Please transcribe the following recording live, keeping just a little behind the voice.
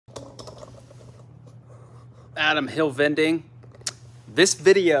Adam, Hill Vending. This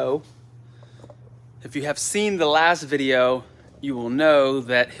video, if you have seen the last video, you will know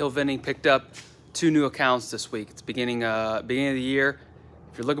that Hill Vending picked up 2 new accounts this week. It's beginning of the year.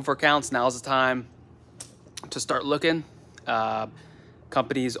 If you're looking for accounts, now's the time to start looking.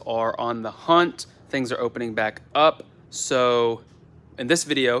 Companies are on the hunt. Things are opening back up. So in this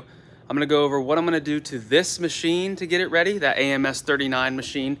video, I'm gonna go over what I'm gonna do to this machine to get it ready, that AMS 39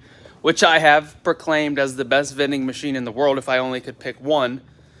 machine, which I have proclaimed as the best vending machine in the world if I only could pick one.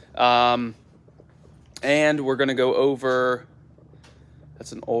 And we're gonna go over,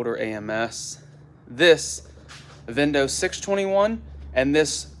 that's an older AMS, this Vendo 621 and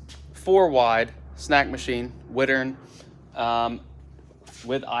this 4-wide snack machine, Wittern,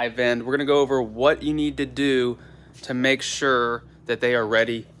 with iVend. We're gonna go over what you need to do to make sure that they are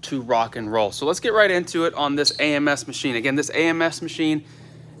ready to rock and roll. So let's get right into it on this AMS machine. Again, this AMS machine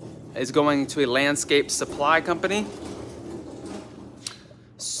is going to a landscape supply company.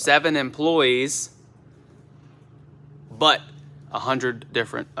 7 employees, but 100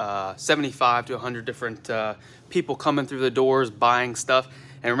 different, 75 to 100 different people coming through the doors buying stuff.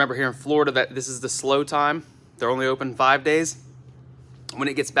 And remember, here in Florida, that this is the slow time. They're only open 5 days. When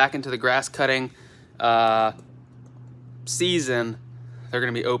it gets back into the grass cutting season, they're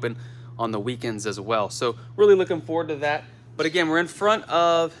gonna be open on the weekends as well. So really looking forward to that. But again, we're in front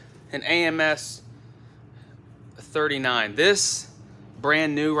of an AMS 39. This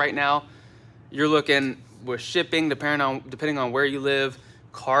brand new right now. You're looking with shipping, depending on where you live,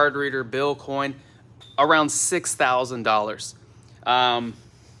 card reader, bill, coin, around $6,000.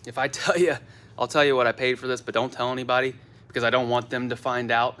 If I tell you, I'll tell you what I paid for this, but don't tell anybody because I don't want them to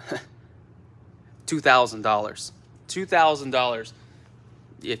find out. $2,000. $2,000.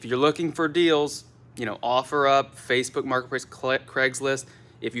 If you're looking for deals, you know, offer up, Facebook Marketplace, Craigslist.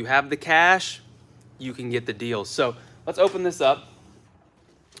 If you have the cash, you can get the deals. So let's open this up.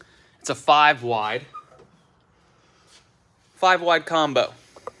 It's a 5-wide. 5-wide combo.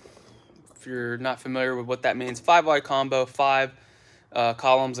 If you're not familiar with what that means, 5-wide combo, 5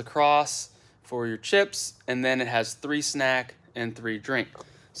 columns across for your chips, and then it has 3 snack and 3 drink.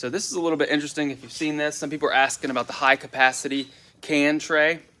 So this is a little bit interesting if you've seen this. Some people are asking about the high capacity can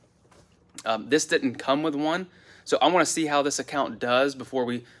tray. This didn't come with one. So I want to see how this account does before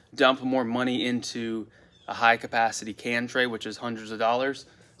we dump more money into a high capacity can tray, which is hundreds of dollars.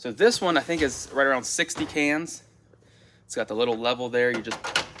 So this one I think is right around 60 cans. It's got the little level there. You just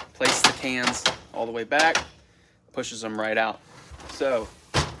place the cans all the way back, pushes them right out. So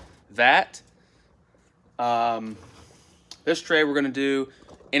that, this tray we're gonna do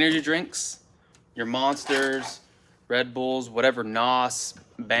energy drinks, your Monsters, Red Bulls, whatever, NOS,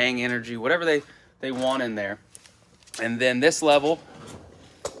 Bang Energy, whatever they want in there. And then this level,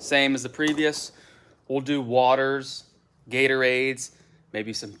 same as the previous, we'll do waters, Gatorades,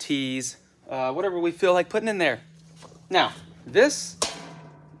 maybe some teas, whatever we feel like putting in there. Now, this,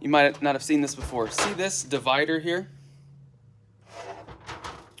 you might not have seen this before. See this divider here?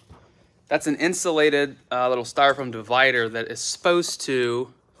 That's an insulated little styrofoam divider that is supposed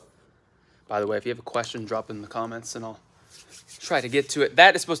to, by the way, if you have a question, drop it in the comments and I'll try to get to it.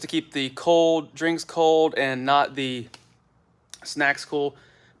 That is supposed to keep the cold drinks cold and not the snacks cool,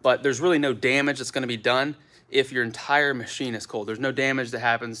 but there's really no damage that's gonna be done if your entire machine is cold. There's no damage that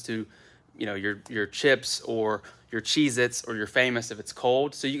happens to, you know, your chips or your Cheez-Its or your Famous if it's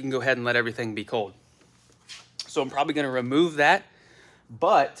cold, so you can go ahead and let everything be cold. So I'm probably gonna remove that,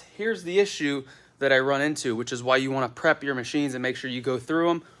 but here's the issue that I run into, which is why you wanna prep your machines and make sure you go through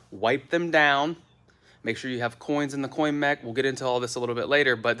them, wipe them down, make sure you have coins in the coin mech. We'll get into all this a little bit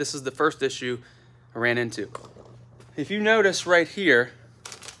later, but this is the first issue I ran into. If you notice right here,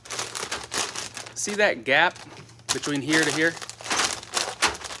 see that gap between here to here?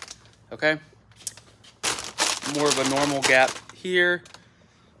 Okay? More of a normal gap here.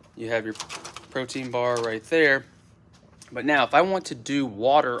 You have your protein bar right there. But now, if I want to do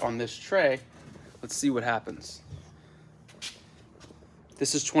water on this tray, let's see what happens.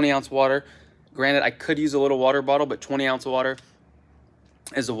 This is 20-ounce water. Granted, I could use a little water bottle, but 20-ounce water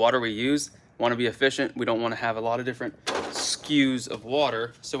is the water we use. Want to be efficient. We don't want to have a lot of different SKUs of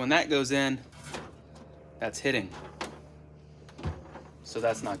water. So when that goes in, that's hitting. So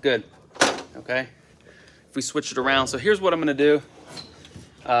that's not good, okay? If we switch it around, so here's what I'm gonna do.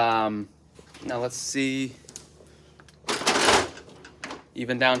 Now let's see,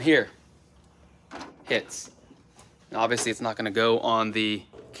 even down here, hits. And obviously it's not gonna go on the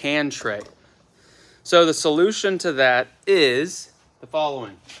can tray. So the solution to that is the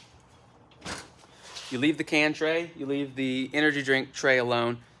following. You leave the can tray, you leave the energy drink tray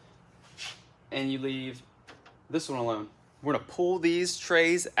alone, and you leave this one alone. We're gonna pull these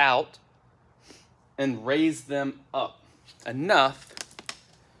trays out and raise them up enough,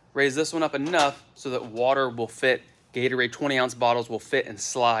 raise this one up enough so that water will fit, Gatorade 20-ounce bottles will fit and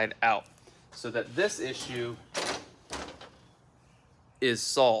slide out, so that this issue is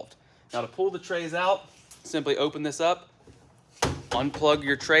solved. Now to pull the trays out, simply open this up, unplug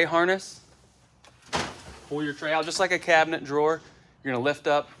your tray harness, pull your tray out just like a cabinet drawer. You're gonna lift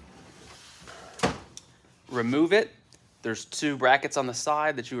up, remove it. There's 2 brackets on the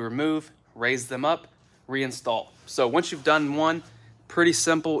side that you remove, raise them up, reinstall. So once you've done one, pretty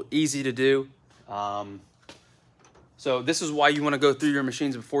simple, easy to do. So this is why you want to go through your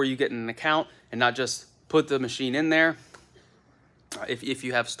machines before you get an account and not just put the machine in there. If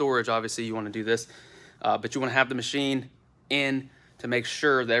you have storage, obviously you want to do this, but you want to have the machine in to make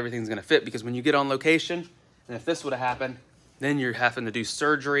sure that everything's going to fit, because when you get on location, and if this would have happened, then you're having to do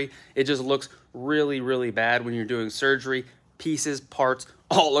surgery. It just looks really, really bad when you're doing surgery. Pieces, parts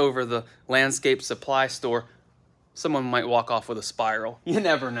all over the landscape supply store. Someone might walk off with a spiral. You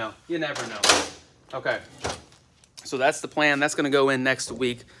never know. You never know. Okay. So that's the plan. That's going to go in next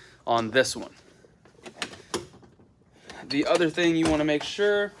week on this one. The other thing you want to make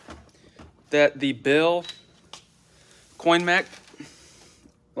sure that the bill coin mech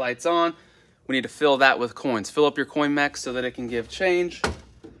lights on. We need to fill that with coins. Fill up your coin mech so that it can give change.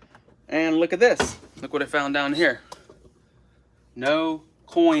 And look at this. Look what I found down here. No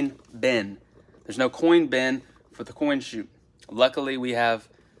coin bin. There's no coin bin for the coin chute. Luckily, we have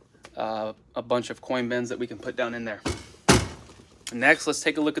a bunch of coin bins that we can put down in there. Next, let's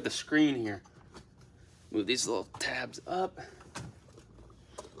take a look at the screen here. Move these little tabs up.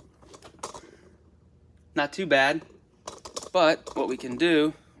 Not too bad, but what we can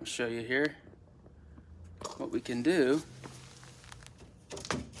do, I'll show you here. What we can do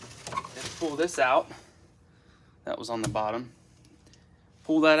is pull this out. That was on the bottom.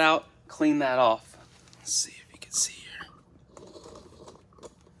 Pull that out, clean that off. Let's see if you can see here.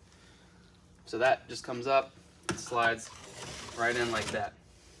 So that just comes up, slides right in like that.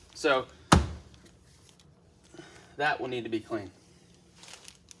 So that will need to be cleaned.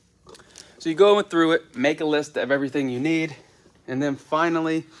 So you go through it, make a list of everything you need, and then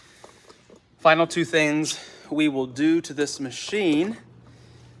finally, final 2 things we will do to this machine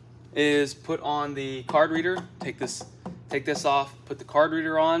is put on the card reader. Take this off, put the card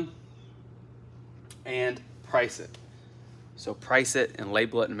reader on, and price it. So price it and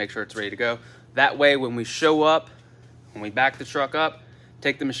label it and make sure it's ready to go. That way, when we show up, when we back the truck up,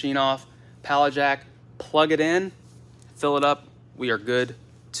 take the machine off, pallet jack, plug it in, fill it up, we are good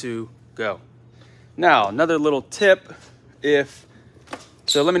to go. Now, another little tip,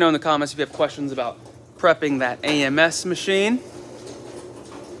 so let me know in the comments if you have questions about prepping that AMS machine.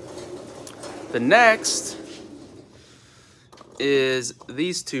 The next is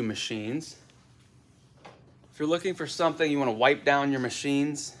these 2 machines. If you're looking for something, you want to wipe down your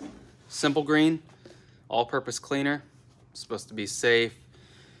machines, Simple Green, all-purpose cleaner. It's supposed to be safe,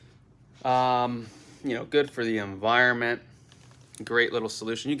 you know, good for the environment. Great little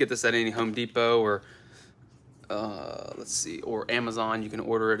solution. You get this at any Home Depot or let's see, or Amazon. You can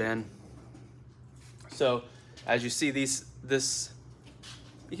order it in. So as you see, this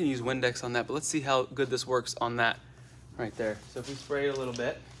you can use Windex on that, but let's see how good this works on that right there. So if we spray it a little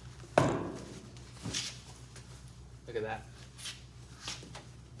bit, look at that.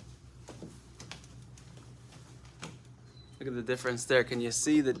 Look at the difference there. Can you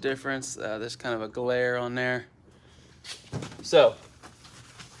see the difference? There's kind of a glare on there. So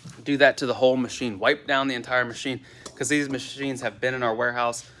do that to the whole machine. Wipe down the entire machine, because these machines have been in our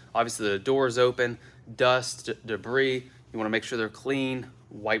warehouse. Obviously the door's open, dust, debris. You want to make sure they're clean.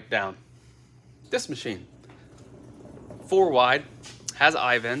 Wipe down. This machine, 4 wide, has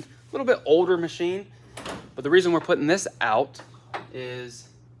I-vent, a little bit older machine, but the reason we're putting this out is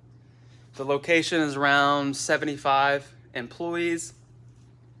the location is around 75 employees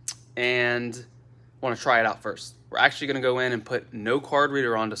and want to try it out first. We're actually going to go in and put no card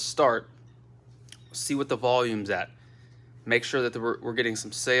reader on to start, see what the volume's at, make sure that we're getting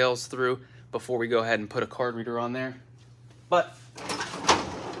some sales through before we go ahead and put a card reader on there. But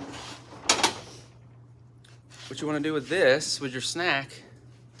what you want to do with this, with your snack,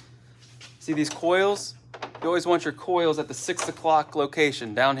 see these coils? You always want your coils at the 6 o'clock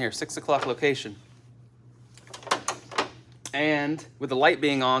location, down here, 6 o'clock location. And with the light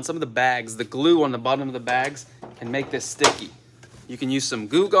being on, some of the bags, the glue on the bottom of the bags can make this sticky. You can use some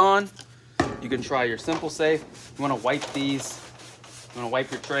Goo Gone. You can try your Simple Safe. You want to wipe these, you want to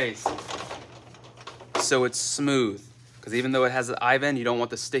wipe your trays so it's smooth. Because even though it has an I-vent, you don't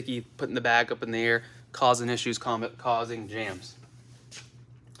want the sticky putting the bag up in the air, causing issues, causing jams.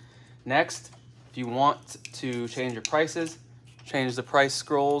 Next, if you want to change your prices, change the price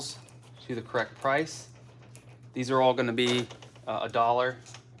scrolls to the correct price. These are all going to be $1.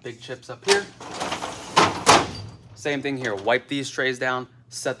 Big chips up here. Same thing here. Wipe these trays down,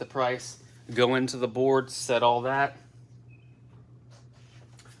 set the price, go into the board, set all that.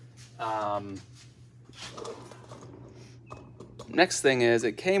 Next thing is,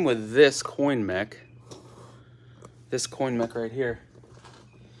 it came with this coin mech. This coin mech right here.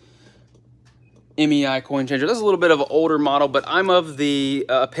 MEI coin changer. This is a little bit of an older model, but I'm of the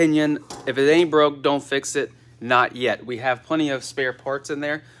opinion, if it ain't broke, don't fix it. Not yet. We have plenty of spare parts in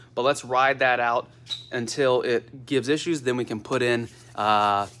there, but let's ride that out until it gives issues. Then we can put in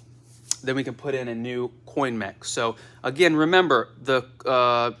a new coin mech. So again, remember,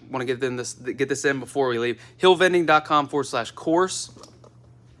 want to get this in before we leave. hillvending.com/course,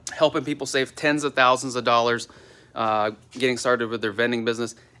 helping people save tens of thousands of dollars getting started with their vending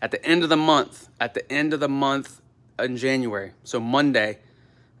business. At the end of the month, in January, so Monday,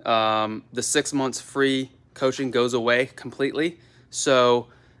 the 6 months free coaching goes away completely. So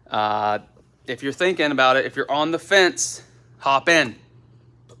if you're thinking about it, if you're on the fence, hop in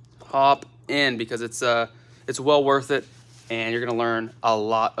because it's well worth it, and you're gonna learn a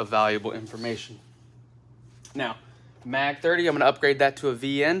lot of valuable information. Now, Mag 30, I'm gonna upgrade that to a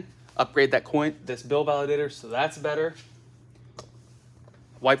VN, upgrade this bill validator, so that's better.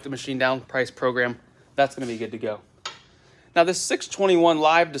 Wipe the machine down, price program, that's gonna be good to go. Now this 621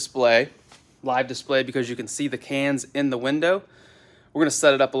 live display because you can see the cans in the window, we're gonna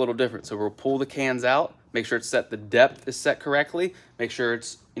set it up a little different. So we'll pull the cans out, make sure the depth is set correctly, make sure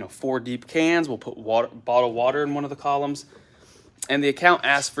it's 4 deep cans. We'll put bottled water in one of the columns, and the account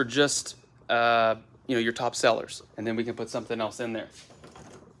asks for just your top sellers, and then we can put something else in there.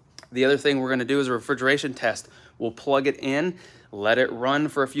 The other thing we're gonna do is a refrigeration test. We'll plug it in, let it run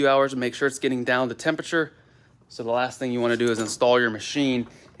for a few hours, and make sure it's getting down to temperature. So the last thing you wanna do is install your machine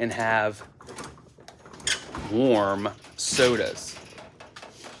and have warm sodas.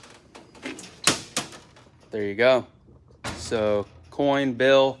 There you go. So coin,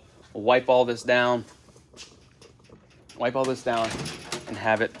 bill, we'll wipe all this down and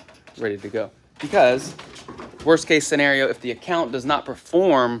have it ready to go. Because worst case scenario, if the account does not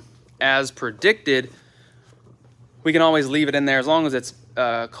perform as predicted, we can always leave it in there as long as it's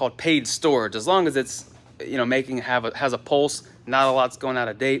called paid storage. As long as it's has a pulse, not a lot's going out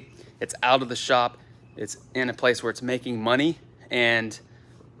of date, it's out of the shop, it's in a place where it's making money, and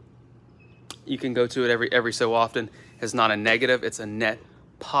you can go to it every so often. It's not a negative, it's a net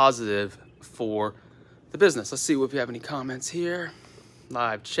positive for the business. Let's see if we have any comments here.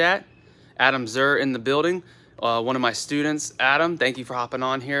 Live chat. Adam Zur in the building. One of my students, Adam, thank you for hopping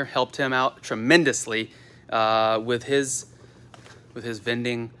on here. Helped him out tremendously with his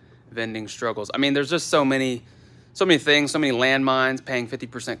vending struggles. I mean, there's just so many things, so many landmines, paying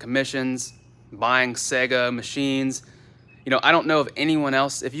 50% commissions, buying Sega machines. I don't know of anyone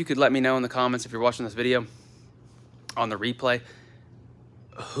else. If you could let me know in the comments, if you're watching this video on the replay,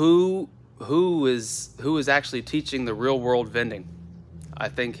 who is actually teaching the real world vending. I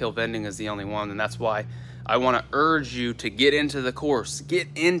think Hill Vending is the only one, and that's why I want to urge you to get into the course, get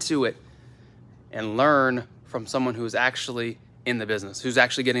into it, and learn from someone who's actually in the business, who's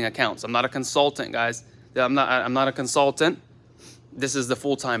actually getting accounts. I'm not a consultant, guys. I'm not a consultant. This is the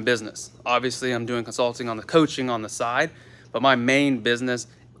full-time business. Obviously, I'm doing consulting on the coaching on the side, but my main business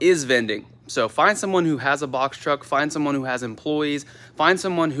is vending. So find someone who has a box truck, find someone who has employees, find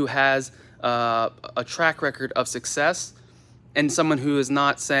someone who has a track record of success, and someone who is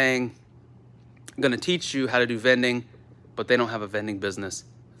not saying, I'm gonna teach you how to do vending, but they don't have a vending business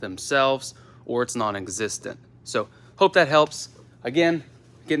themselves, or it's non-existent. So hope that helps. Again,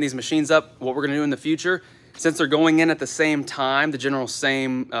 getting these machines up, what we're gonna do in the future, since they're going in at the same time, the general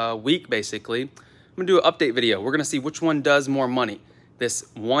same week basically, I'm gonna do an update video. We're gonna see which one does more money. This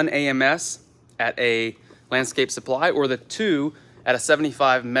one AMS at a landscape supply, or the 2 at a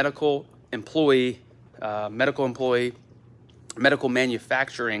 75 medical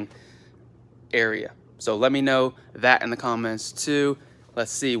manufacturing area. So let me know that in the comments too.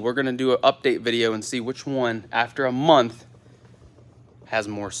 Let's see, we're gonna do an update video and see which one after a month has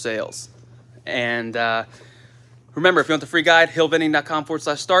more sales. And remember, if you want the free guide,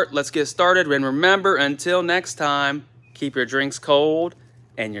 hillvending.com/start. Let's get started. And remember, until next time, keep your drinks cold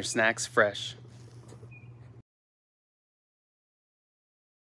and your snacks fresh.